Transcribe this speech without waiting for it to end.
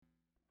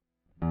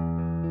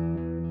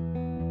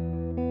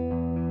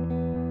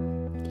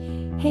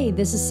Hey,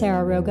 this is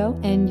Sarah Rogo,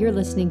 and you're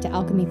listening to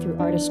Alchemy Through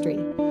Artistry,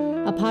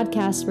 a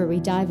podcast where we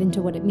dive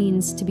into what it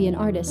means to be an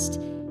artist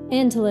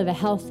and to live a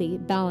healthy,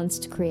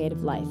 balanced,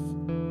 creative life.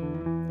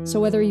 So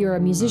whether you're a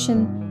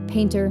musician,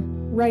 painter,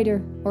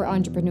 writer, or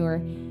entrepreneur,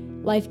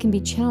 life can be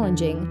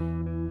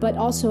challenging, but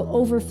also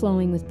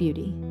overflowing with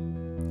beauty.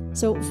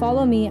 So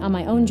follow me on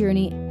my own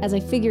journey as I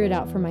figure it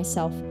out for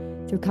myself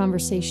through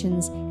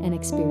conversations and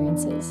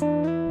experiences.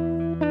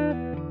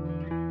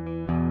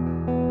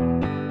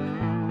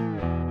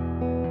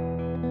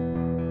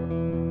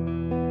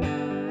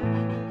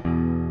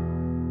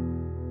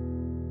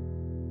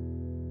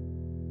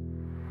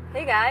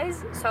 Hey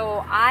guys,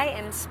 so I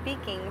am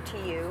speaking to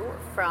you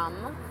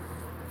from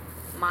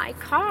my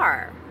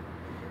car.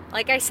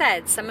 Like I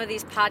said, some of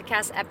these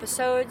podcast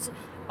episodes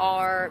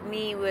are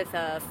me with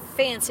a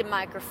fancy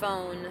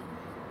microphone,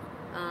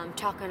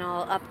 talking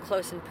all up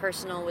close and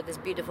personal with this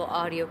beautiful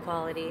audio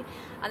quality.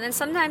 And then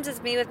sometimes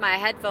it's me with my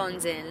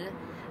headphones in,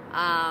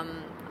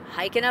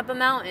 hiking up a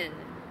mountain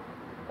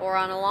or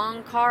on a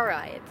long car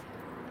ride.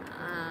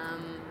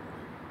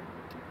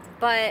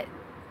 But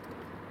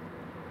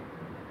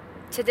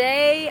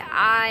today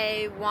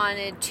I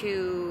wanted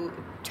to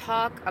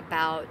talk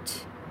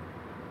about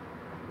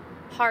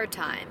hard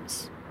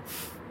times.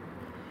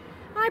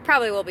 I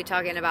probably will be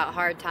talking about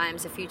hard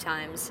times a few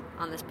times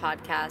on this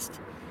podcast.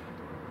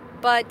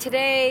 But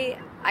today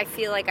I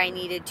feel like I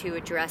needed to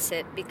address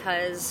it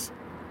because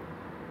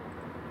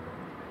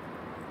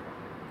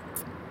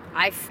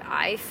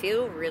I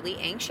feel really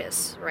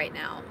anxious right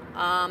now.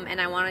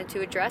 And I wanted to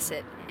address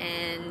it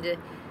and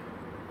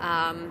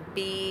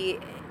be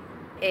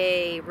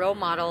a role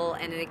model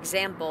and an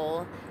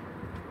example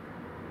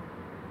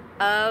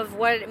of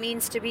what it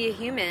means to be a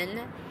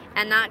human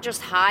and not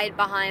just hide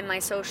behind my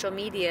social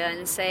media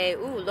and say,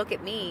 ooh, look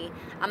at me,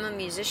 I'm a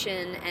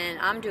musician and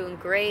I'm doing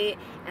great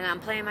and I'm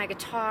playing my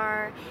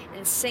guitar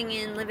and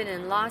singing, living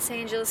in Los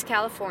Angeles,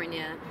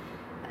 California.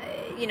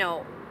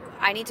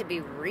 I need to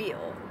be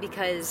real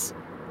because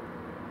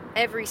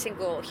every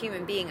single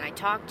human being I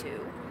talk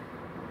to,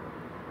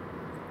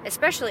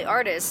 especially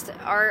artists,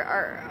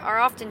 are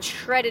often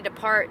shredded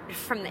apart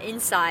from the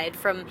inside,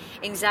 from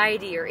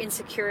anxiety or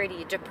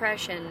insecurity,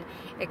 depression,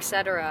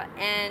 etc.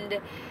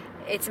 And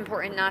it's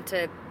important not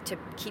to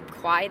keep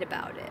quiet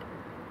about it.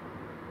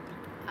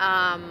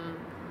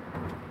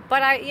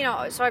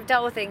 But so I've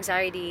dealt with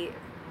anxiety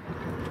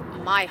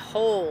my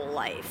whole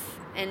life,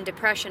 and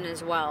depression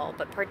as well,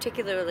 but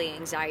particularly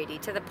anxiety,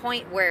 to the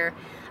point where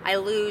I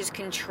lose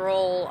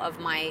control of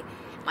my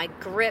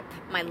grip,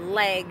 my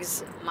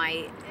legs,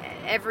 my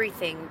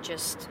everything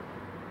just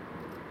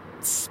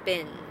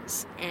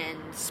spins and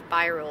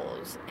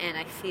spirals, and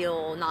I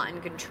feel not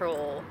in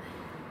control.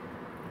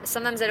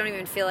 Sometimes I don't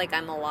even feel like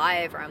I'm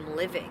alive or I'm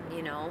living,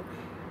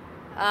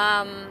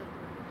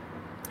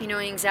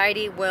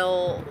 Anxiety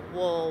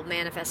will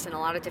manifest in a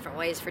lot of different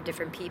ways for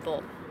different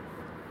people.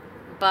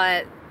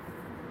 But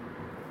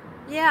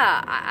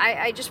yeah,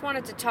 I just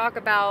wanted to talk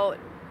about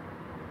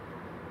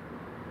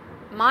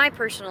my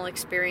personal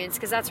experience,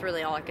 because that's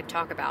really all I could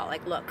talk about.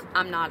 Like, look,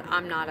 I'm not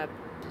a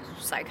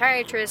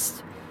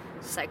psychiatrist,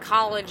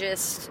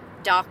 psychologist,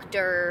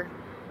 doctor,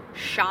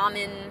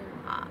 shaman.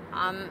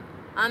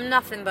 I'm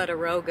nothing but a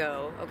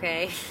Rogo,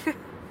 okay?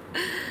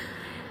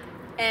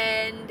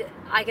 And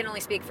I can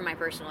only speak from my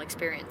personal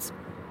experience.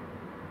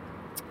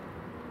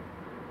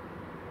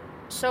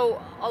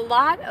 So a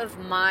lot of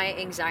my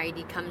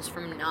anxiety comes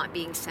from not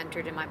being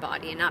centered in my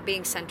body and not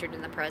being centered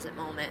in the present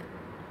moment.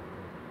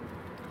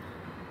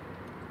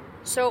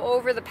 So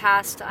over the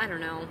past,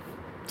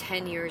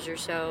 10 years or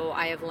so,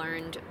 I have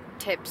learned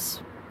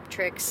tips,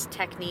 tricks,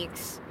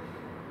 techniques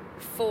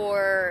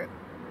for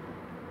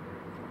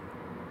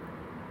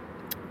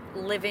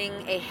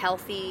living a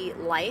healthy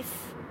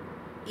life,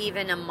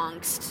 even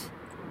amongst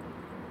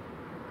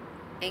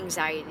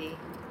anxiety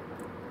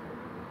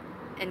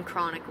and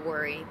chronic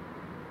worry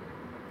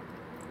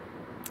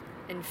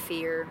and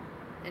fear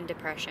and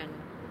depression.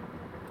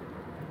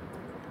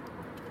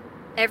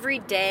 Every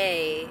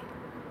day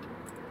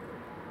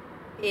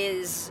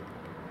is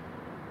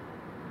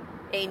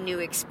a new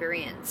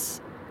experience.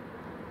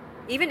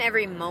 Even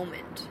every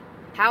moment.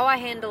 How I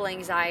handle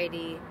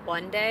anxiety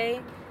one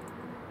day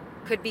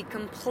could be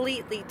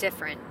completely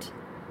different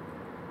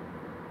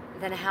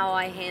than how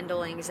I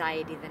handle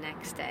anxiety the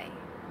next day.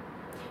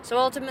 So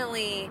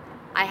ultimately,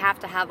 I have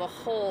to have a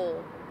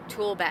whole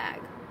tool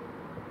bag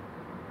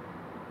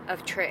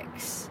of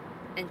tricks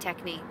and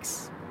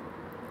techniques.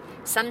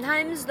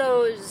 Sometimes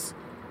those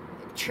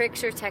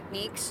tricks or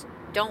techniques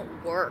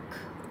don't work.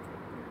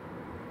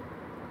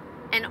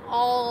 And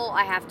all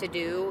I have to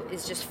do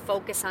is just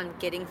focus on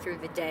getting through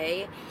the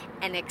day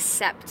and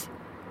accept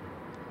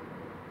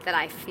that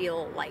I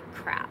feel like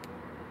crap.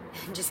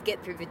 And just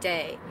get through the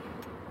day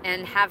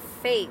and have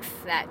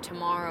faith that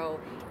tomorrow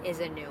is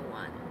a new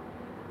one.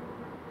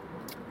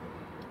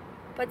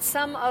 But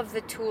some of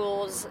the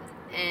tools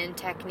and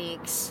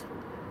techniques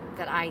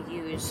that I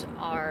use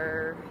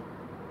are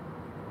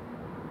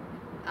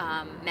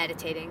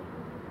meditating,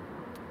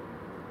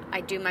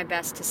 I do my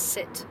best to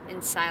sit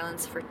in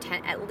silence for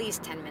at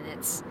least 10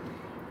 minutes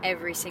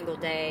every single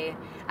day.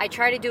 I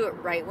try to do it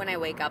right when I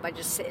wake up. I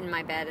just sit in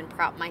my bed and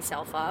prop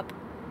myself up.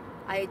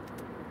 I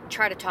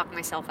try to talk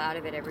myself out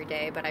of it every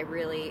day, but I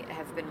really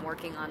have been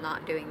working on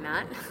not doing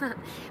that.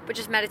 But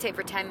just meditate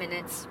for 10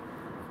 minutes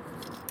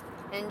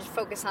and just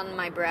focus on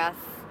my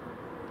breath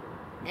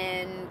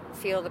and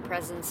feel the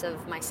presence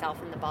of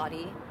myself in the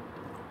body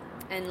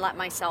and let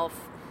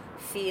myself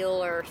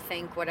feel or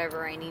think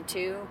whatever I need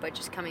to, but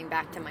just coming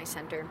back to my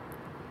center.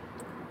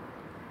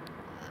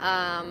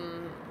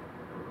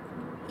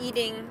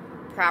 Eating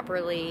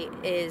properly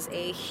is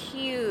a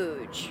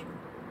huge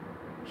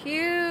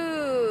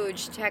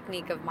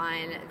technique of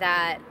mine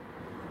that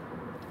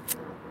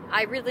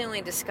I really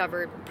only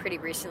discovered pretty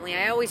recently.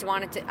 I always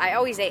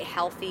ate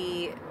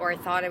healthy, or I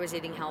thought I was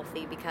eating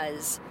healthy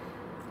because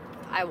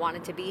I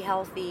wanted to be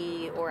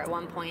healthy, or at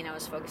one point I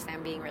was focused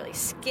on being really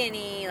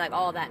skinny, like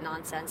all that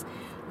nonsense.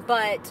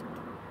 But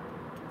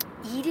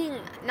eating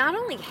not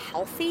only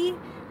healthy,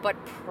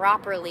 but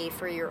properly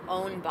for your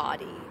own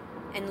body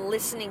and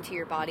listening to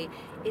your body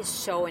is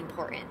so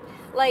important.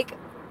 Like,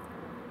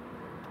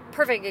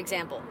 perfect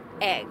example,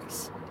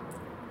 eggs.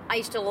 I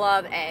used to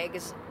love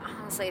eggs.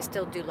 Honestly, I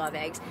still do love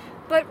eggs.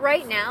 But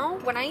right now,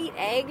 when I eat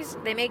eggs,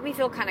 they make me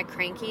feel kind of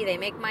cranky. They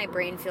make my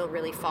brain feel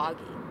really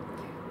foggy.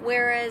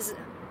 Whereas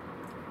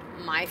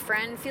my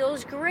friend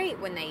feels great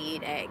when they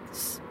eat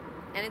eggs.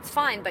 And it's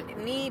fine, but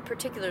me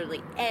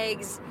particularly,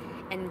 eggs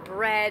and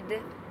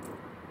bread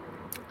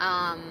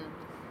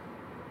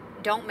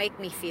don't make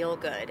me feel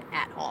good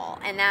at all.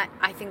 And that,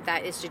 I think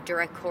that is a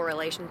direct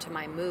correlation to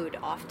my mood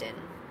often.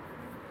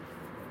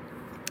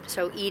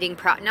 So eating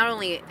not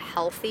only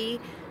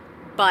healthy,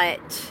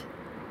 but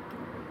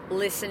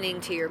listening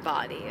to your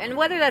body. And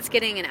whether that's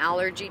getting an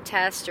allergy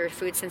test or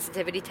food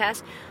sensitivity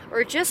test,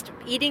 or just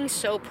eating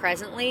so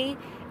presently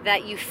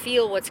that you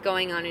feel what's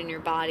going on in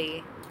your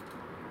body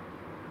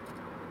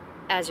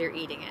as you're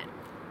eating it.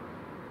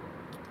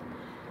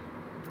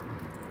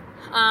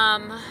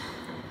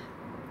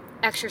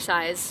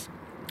 Exercise.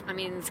 I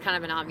mean, it's kind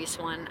of an obvious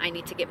one. I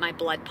need to get my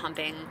blood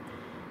pumping,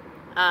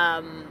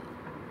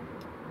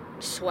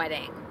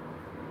 sweating,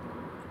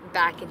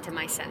 back into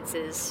my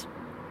senses.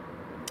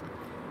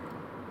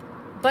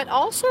 But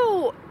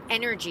also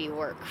energy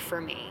work for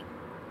me.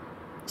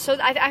 So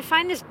I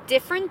find this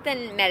different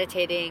than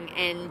meditating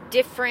and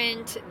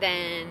different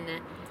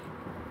than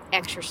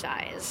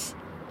exercise.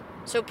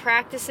 So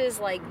practices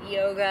like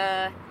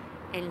yoga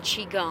and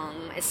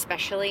qigong,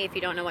 especially if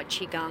you don't know what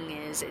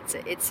qigong is,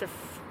 it's a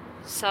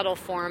subtle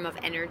form of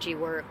energy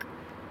work.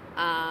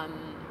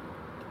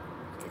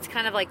 It's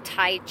kind of like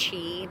Tai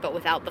Chi, but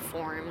without the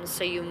forms.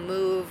 So you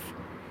move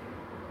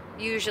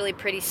usually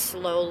pretty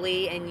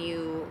slowly, and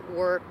you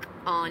work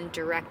on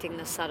directing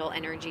the subtle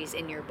energies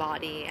in your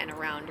body and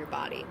around your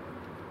body.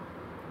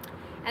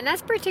 And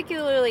that's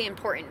particularly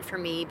important for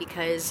me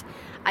because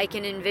I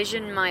can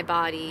envision my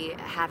body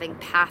having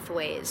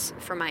pathways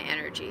for my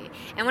energy.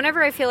 And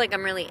whenever I feel like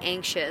I'm really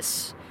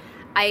anxious,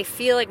 I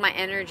feel like my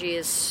energy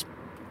is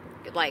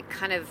like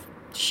kind of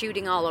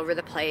shooting all over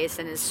the place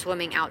and is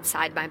swimming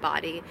outside my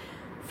body.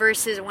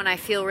 Versus when I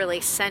feel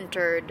really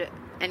centered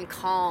and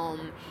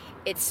calm,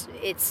 it's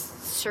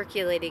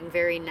circulating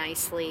very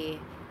nicely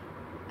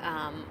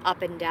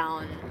up and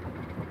down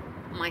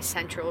my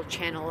central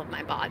channel of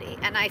my body.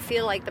 And I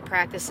feel like the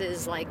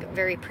practices like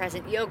very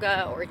present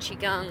yoga or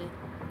qigong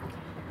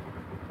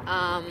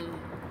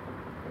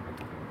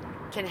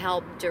can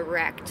help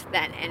direct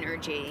that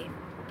energy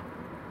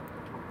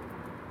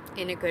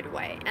in a good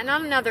way. And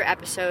on another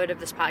episode of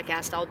this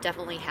podcast, I'll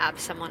definitely have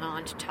someone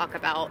on to talk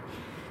about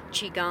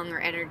qigong or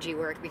energy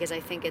work, because I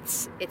think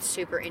it's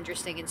super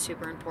interesting and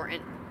super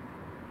important.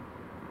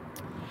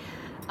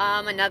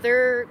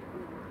 Another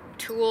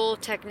tool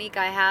technique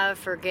I have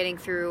for getting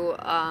through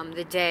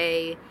the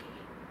day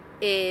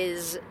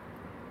is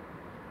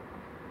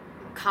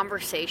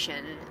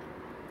conversation.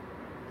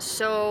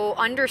 So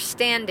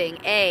understanding,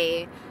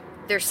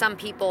 there's some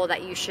people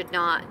that you should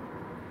not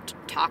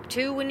talk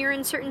to when you're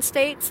in certain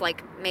states,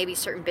 like maybe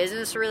certain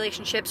business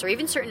relationships or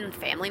even certain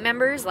family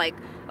members. Like,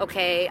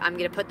 okay, I'm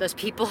going to put those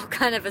people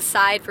kind of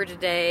aside for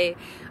today,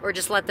 or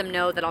just let them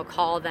know that I'll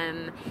call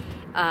them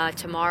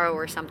tomorrow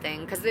or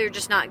something, because they're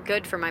just not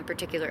good for my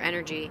particular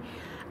energy.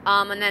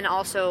 And then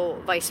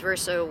also vice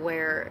versa,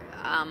 where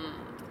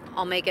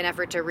I'll make an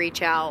effort to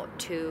reach out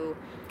to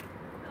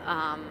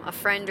a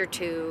friend or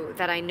two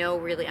that I know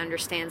really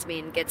understands me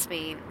and gets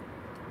me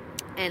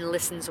and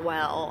listens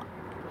well.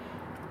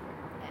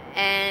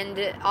 And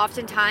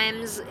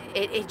oftentimes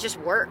it just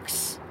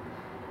works.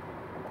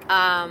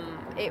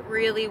 It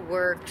really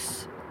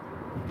works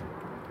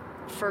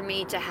for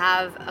me to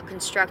have a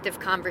constructive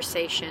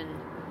conversation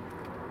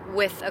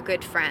with a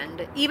good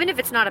friend, even if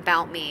it's not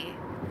about me.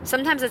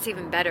 Sometimes it's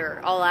even better.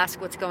 I'll ask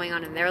what's going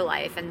on in their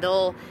life, and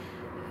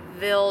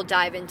they'll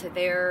dive into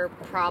their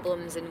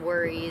problems and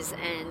worries,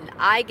 and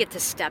I get to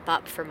step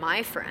up for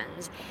my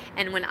friends.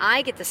 And when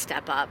I get to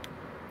step up,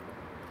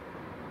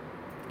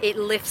 it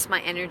lifts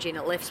my energy and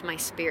it lifts my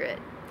spirit.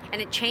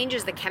 and it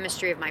changes the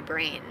chemistry of my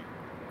brain.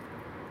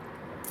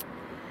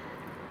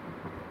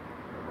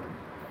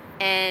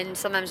 And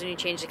sometimes when you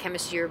change the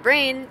chemistry of your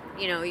brain,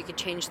 you can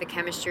change the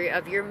chemistry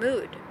of your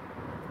mood.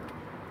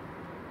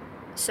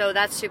 So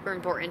that's super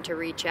important to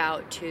reach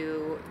out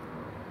to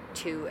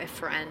a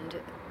friend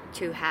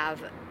to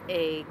have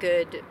a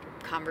good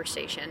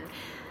conversation.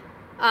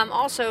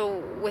 Also,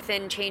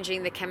 within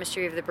changing the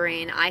chemistry of the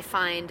brain, I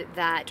find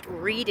that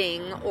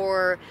reading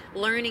or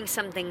learning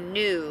something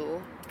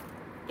new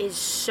is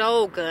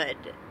so good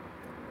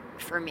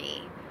for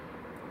me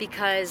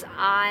because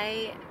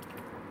I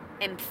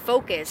am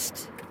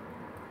focused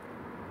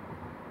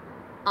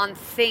on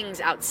things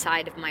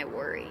outside of my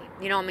worry.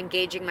 I'm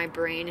engaging my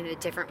brain in a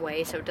different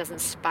way so it doesn't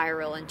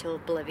spiral into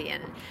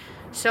oblivion.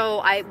 So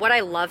what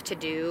I love to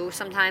do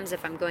sometimes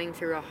if I'm going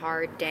through a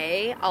hard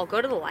day, I'll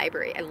go to the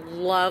library. I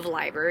love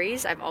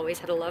libraries. I've always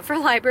had a love for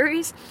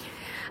libraries.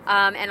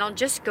 And I'll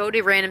just go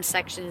to random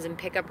sections and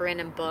pick up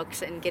random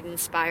books and get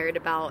inspired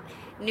about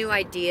new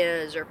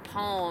ideas or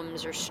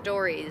poems or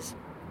stories.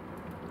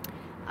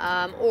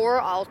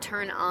 Or I'll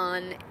turn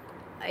on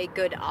a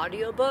good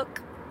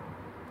audiobook.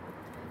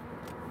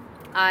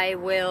 I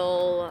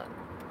will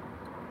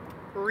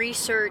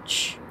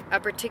research a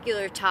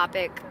particular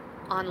topic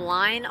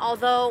online,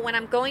 although when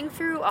I'm going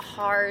through a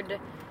hard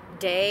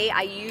day,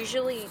 I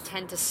usually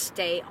tend to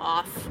stay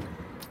off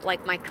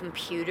like my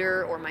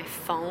computer or my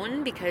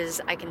phone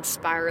because I can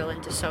spiral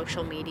into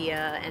social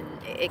media and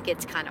it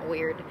gets kind of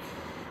weird.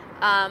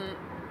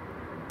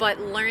 But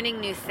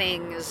learning new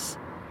things,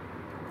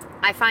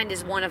 I find,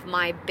 is one of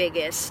my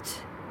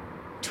biggest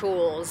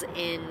tools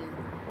in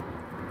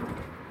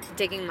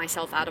digging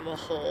myself out of a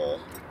hole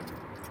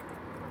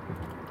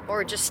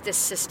or just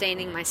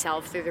sustaining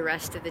myself through the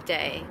rest of the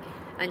day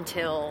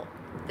until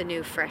the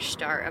new fresh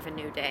start of a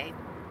new day.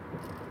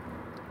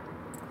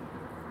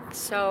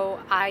 So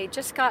I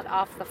just got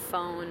off the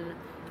phone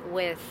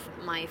with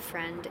my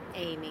friend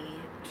Amy.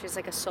 She's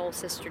like a soul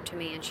sister to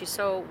me, and she's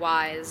so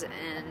wise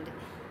and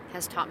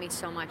has taught me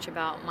so much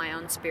about my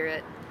own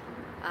spirit,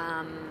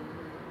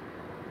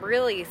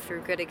 really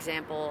through good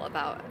example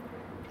about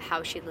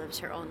how she lives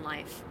her own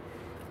life.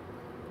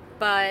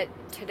 But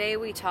today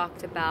we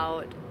talked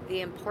about the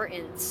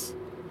importance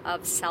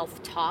of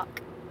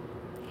self-talk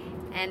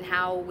and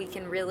how we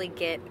can really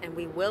get, and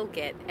we will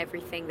get,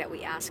 everything that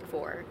we ask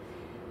for.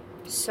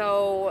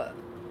 So,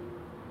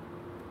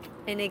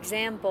 an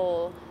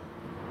example,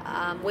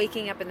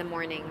 waking up in the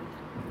morning,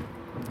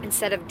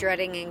 instead of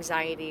dreading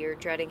anxiety or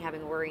dreading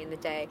having worry in the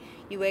day,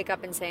 you wake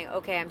up and saying,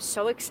 okay, I'm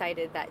so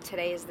excited that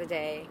today is the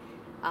day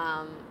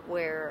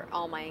where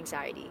all my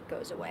anxiety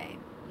goes away.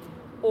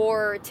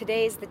 Or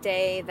today is the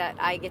day that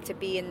I get to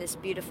be in this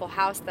beautiful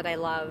house that I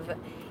love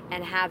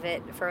and have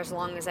it for as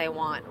long as I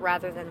want,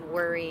 rather than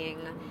worrying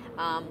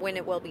when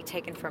it will be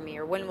taken from me,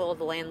 or when will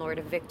the landlord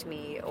evict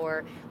me,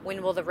 or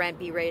when will the rent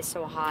be raised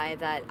so high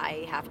that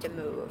I have to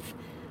move.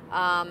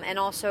 And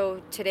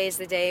also today's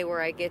the day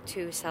where I get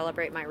to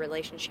celebrate my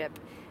relationship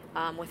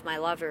with my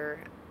lover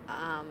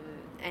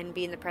and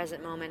be in the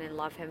present moment and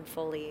love him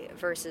fully,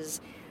 versus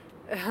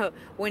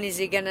when is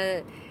he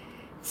gonna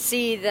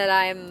see that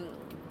I'm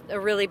a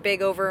really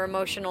big over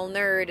emotional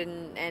nerd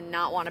and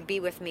not want to be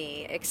with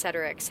me,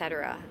 etc.,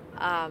 etc.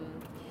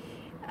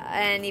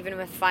 And even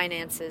with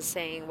finances,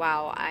 saying,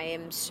 wow, I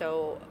am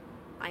so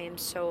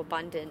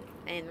abundant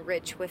and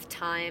rich with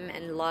time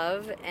and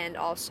love, and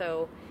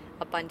also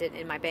abundant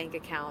in my bank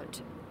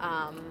account,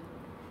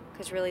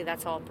 because really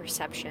that's all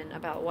perception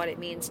about what it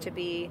means to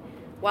be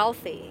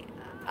wealthy.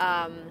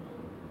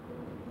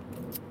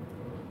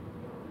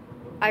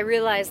 I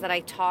realize that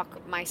I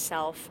talk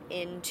myself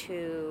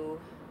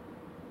into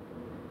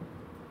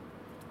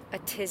a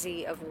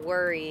tizzy of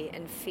worry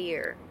and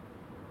fear.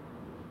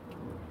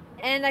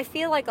 And I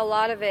feel like a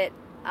lot of it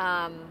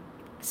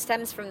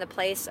stems from the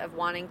place of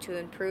wanting to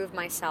improve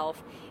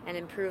myself and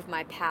improve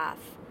my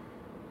path.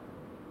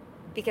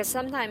 Because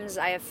sometimes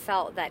I have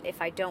felt that if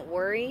I don't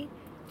worry,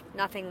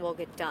 nothing will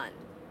get done,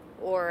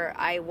 or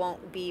I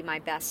won't be my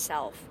best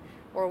self,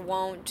 or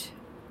won't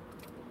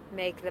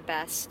make the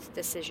best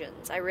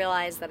decisions. I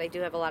realize that I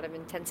do have a lot of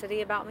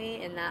intensity about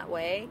me in that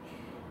way.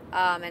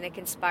 And it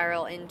can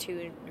spiral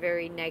into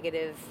very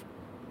negative,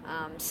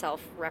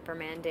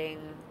 self-reprimanding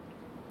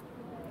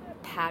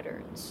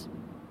patterns.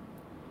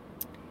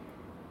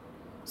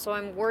 So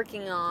I'm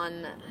working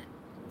on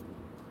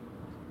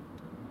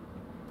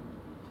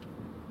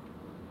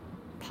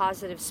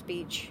positive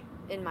speech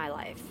in my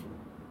life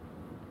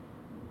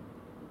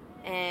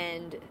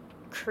and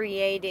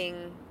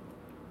creating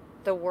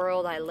the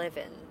world I live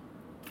in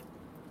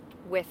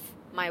with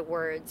my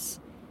words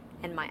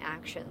and my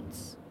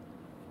actions.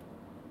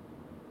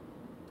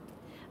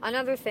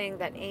 Another thing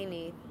that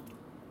Amy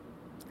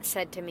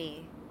said to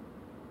me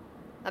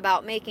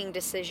about making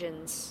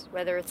decisions,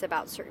 whether it's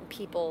about certain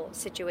people,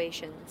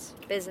 situations,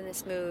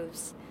 business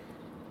moves,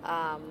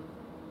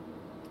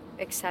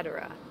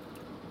 etc.,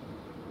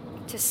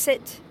 to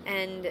sit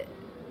and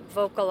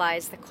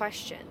vocalize the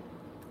question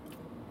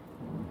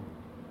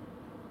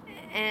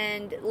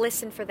and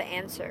listen for the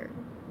answer.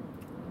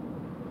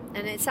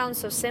 And it sounds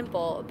so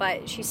simple,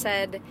 but she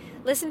said,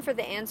 listen for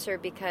the answer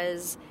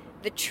because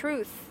the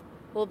truth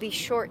will be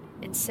short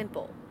and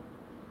simple.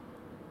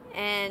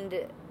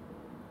 And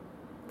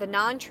the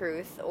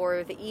non-truth,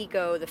 or the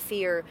ego, the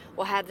fear,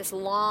 will have this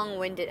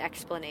long-winded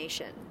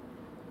explanation.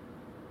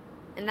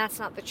 And that's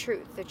not the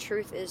truth. The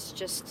truth is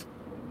just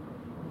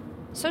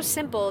so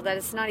simple that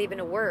it's not even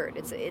a word.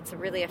 It's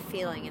really a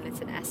feeling, and it's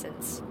an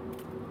essence.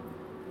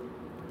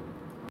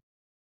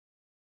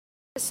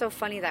 It's so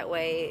funny that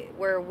way,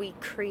 where we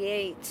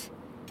create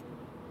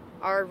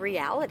our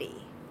reality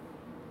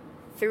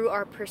through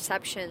our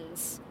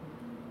perceptions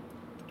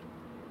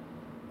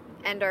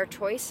and our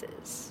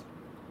choices.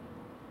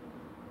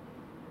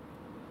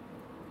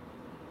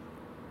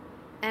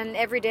 And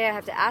every day I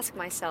have to ask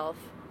myself,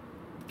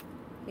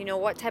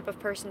 what type of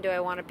person do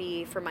I want to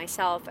be for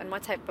myself, and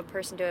what type of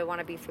person do I want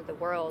to be for the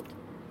world?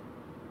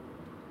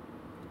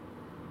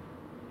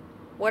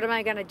 What am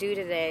I going to do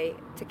today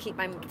to keep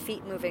my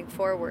feet moving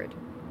forward?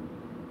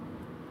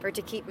 Or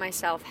to keep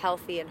myself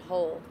healthy and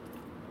whole?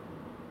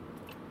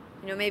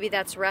 Maybe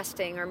that's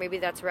resting, or maybe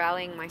that's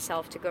rallying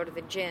myself to go to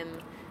the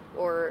gym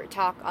or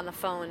talk on the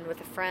phone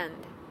with a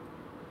friend.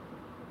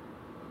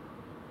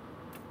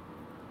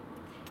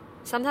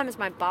 Sometimes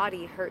my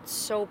body hurts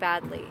so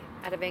badly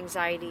out of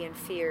anxiety and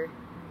fear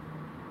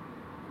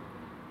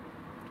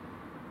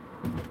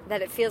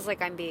that it feels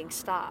like I'm being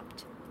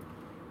stopped.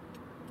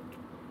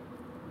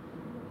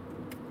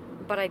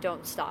 But I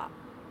don't stop.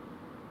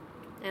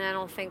 And I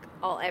don't think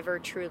I'll ever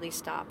truly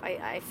stop.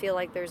 I feel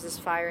like there's this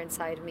fire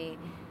inside me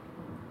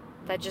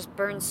that just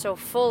burns so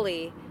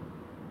fully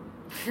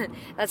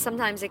that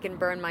sometimes it can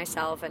burn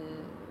myself and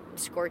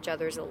scorch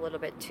others a little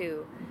bit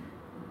too.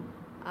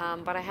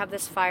 But I have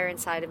this fire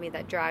inside of me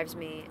that drives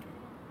me.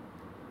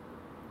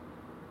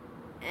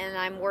 And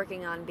I'm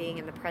working on being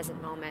in the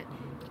present moment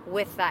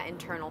with that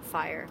internal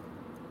fire.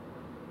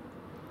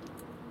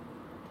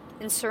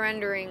 And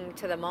surrendering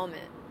to the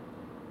moment.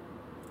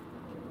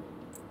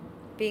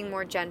 Being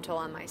more gentle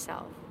on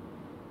myself.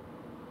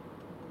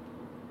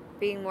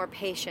 Being more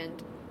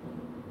patient.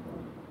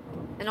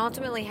 And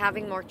ultimately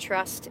having more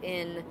trust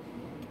in,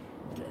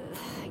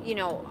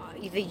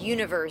 the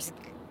universe,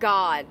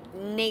 God,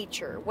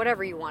 nature,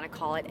 whatever you want to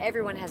call it.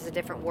 Everyone has a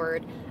different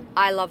word.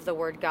 I love the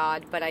word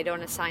God, but I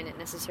don't assign it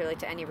necessarily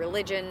to any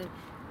religion.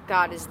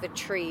 God is the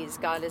trees.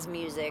 God is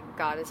music.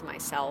 God is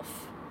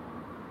myself.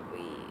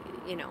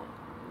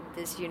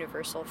 This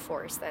universal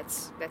force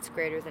that's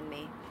greater than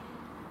me.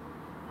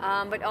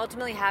 But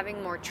ultimately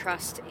having more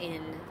trust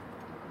in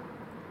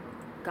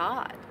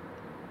God.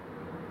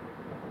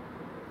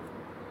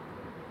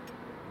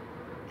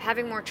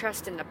 Having more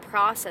trust in the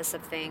process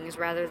of things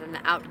rather than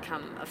the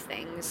outcome of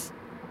things.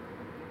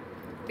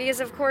 Because,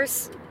 of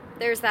course,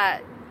 there's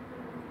that,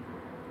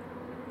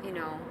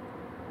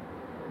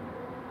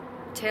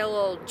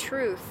 tale-old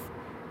truth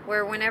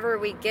where whenever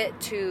we get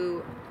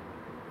to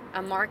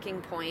a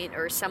marking point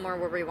or somewhere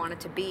where we want it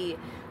to be,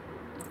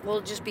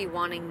 we'll just be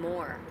wanting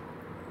more.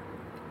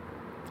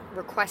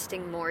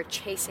 Requesting more,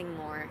 chasing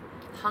more,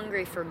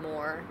 hungry for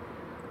more.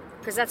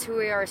 Because that's who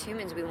we are as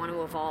humans. We want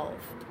to evolve.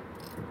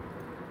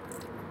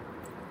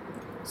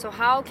 So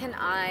how can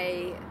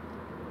I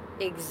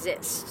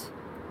exist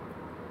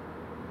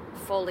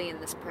fully in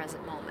this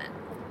present moment?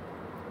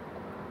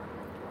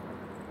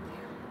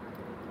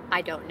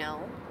 I don't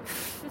know.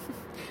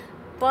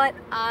 But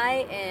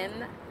I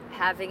am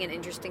having an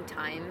interesting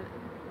time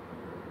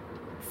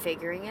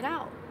figuring it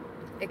out,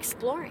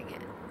 exploring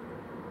it.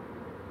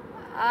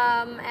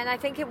 And I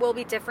think it will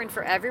be different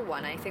for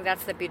everyone. I think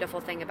that's the beautiful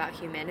thing about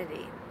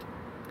humanity.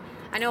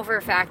 I know for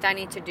a fact I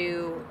need to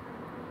do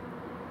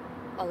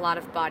a lot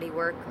of body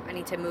work. I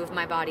need to move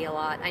my body a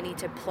lot. I need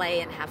to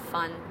play and have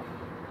fun.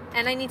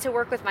 And I need to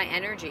work with my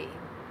energy.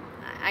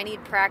 I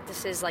need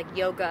practices like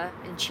yoga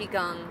and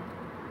qigong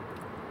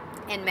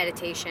and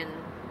meditation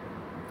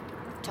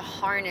to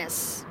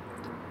harness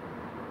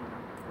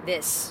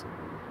this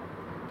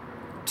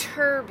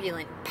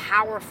turbulent,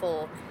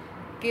 powerful,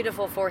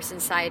 beautiful force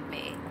inside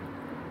me.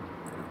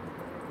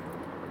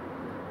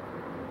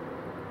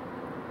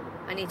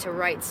 I need to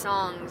write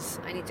songs.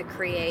 I need to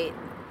create.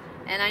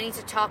 And I need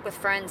to talk with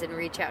friends and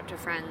reach out to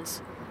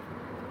friends.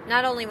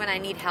 Not only when I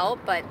need help,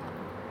 but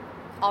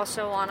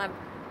also on a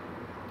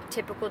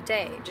typical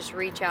day. Just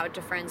reach out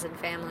to friends and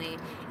family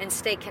and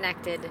stay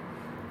connected.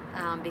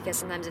 Because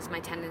sometimes it's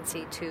my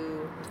tendency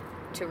to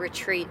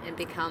retreat and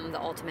become the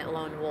ultimate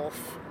lone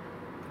wolf.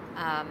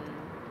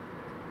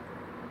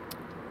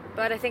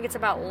 But I think it's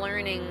about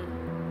learning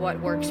what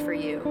works for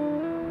you.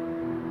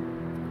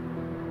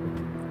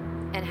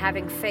 And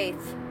having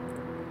faith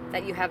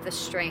that you have the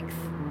strength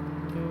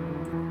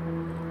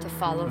to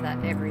follow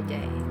that every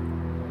day.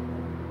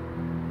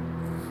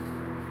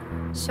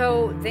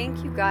 So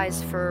thank you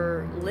guys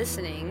for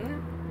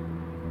listening.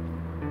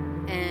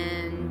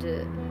 And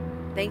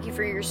thank you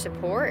for your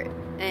support.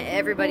 And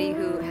everybody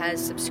who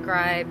has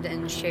subscribed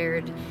and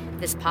shared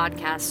this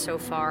podcast so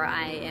far,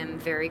 I am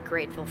very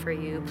grateful for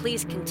you.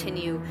 Please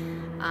continue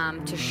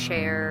to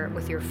share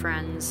with your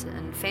friends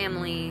and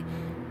family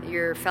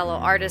your fellow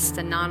artists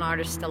and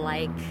non-artists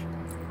alike.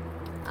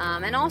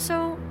 And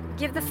also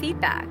give the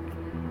feedback,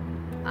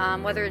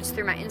 whether it's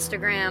through my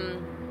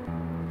Instagram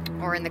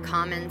or in the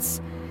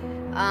comments.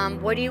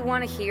 What do you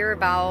want to hear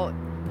about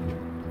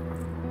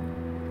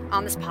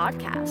on this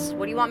podcast?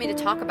 What do you want me to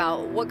talk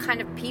about? What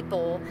kind of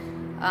people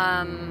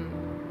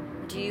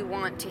do you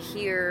want to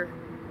hear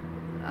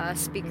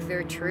speak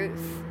their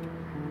truth?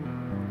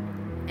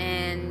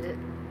 And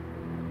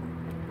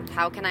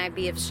how can I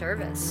be of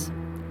service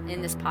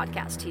in this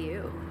podcast to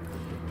you?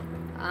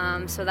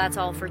 So that's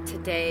all for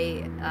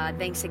today.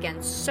 Thanks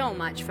again so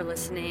much for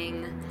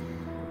listening,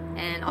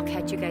 and I'll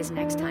catch you guys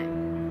next time.